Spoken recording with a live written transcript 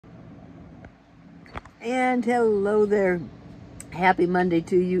And hello there. Happy Monday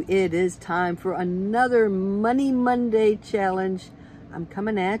to you. It is time for another Money Monday challenge. I'm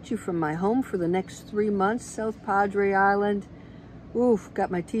coming at you from my home for the next 3 months, South Padre Island. Oof, got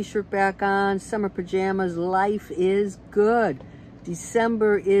my t-shirt back on, summer pajamas. Life is good.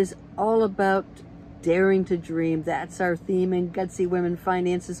 December is all about daring to dream. That's our theme in Gutsy Women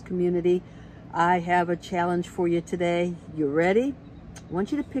Finances community. I have a challenge for you today. You ready? I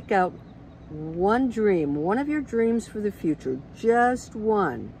want you to pick out one dream, one of your dreams for the future, just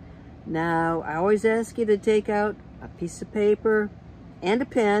one. Now, I always ask you to take out a piece of paper and a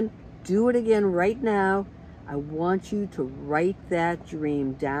pen. Do it again right now. I want you to write that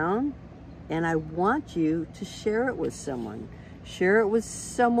dream down, and I want you to share it with someone. Share it with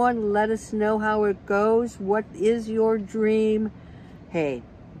someone. Let us know how it goes. What is your dream? Hey,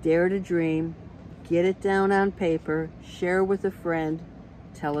 dare to dream. Get it down on paper. Share with a friend.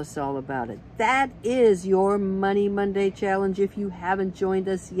 Tell us all about it. That is your Money Monday challenge. If you haven't joined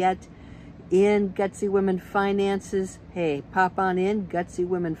us yet in Gutsy Women Finances, hey, pop on in,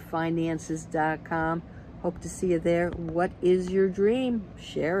 gutsywomenfinances.com. Hope to see you there. What is your dream?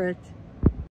 Share it.